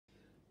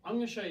I'm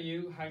going to show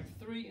you how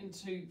 3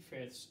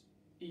 2/5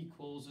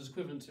 equals is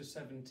equivalent to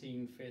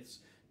 17/5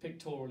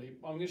 pictorially.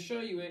 I'm going to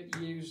show you it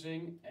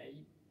using a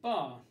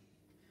bar.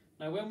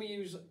 Now when we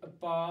use a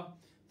bar,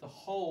 the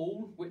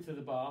whole width of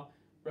the bar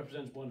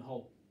represents one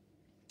whole.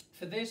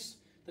 For this,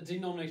 the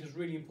denominator is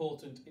really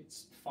important,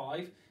 it's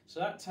 5,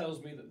 so that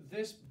tells me that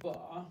this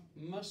bar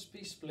must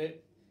be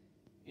split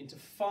into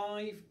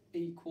 5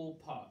 equal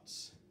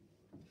parts.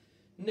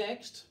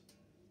 Next,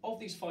 of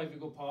these 5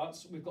 equal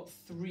parts, we've got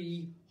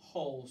 3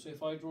 wholes. So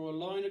if I draw a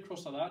line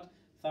across like that,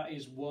 that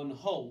is one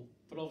whole.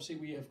 But obviously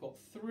we have got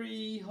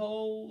 3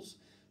 wholes,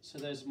 so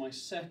there's my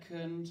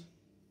second,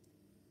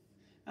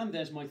 and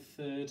there's my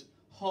third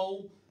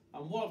whole.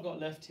 And what I've got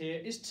left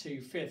here is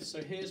 2/5.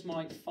 So here's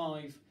my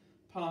 5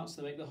 parts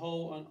that make the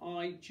whole, and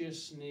I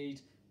just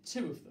need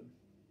 2 of them.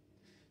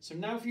 So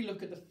now if you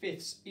look at the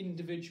fifths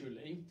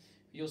individually,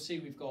 you'll see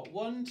we've got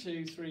 1,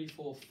 2, 3,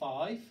 4,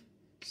 5,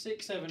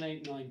 6, 7,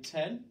 8, 9,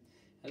 10,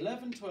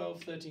 11,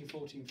 12, 13,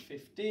 14,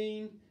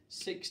 15,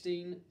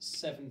 16,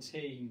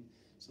 17.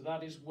 So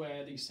that is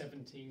where the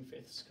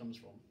 17/5 comes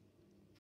from.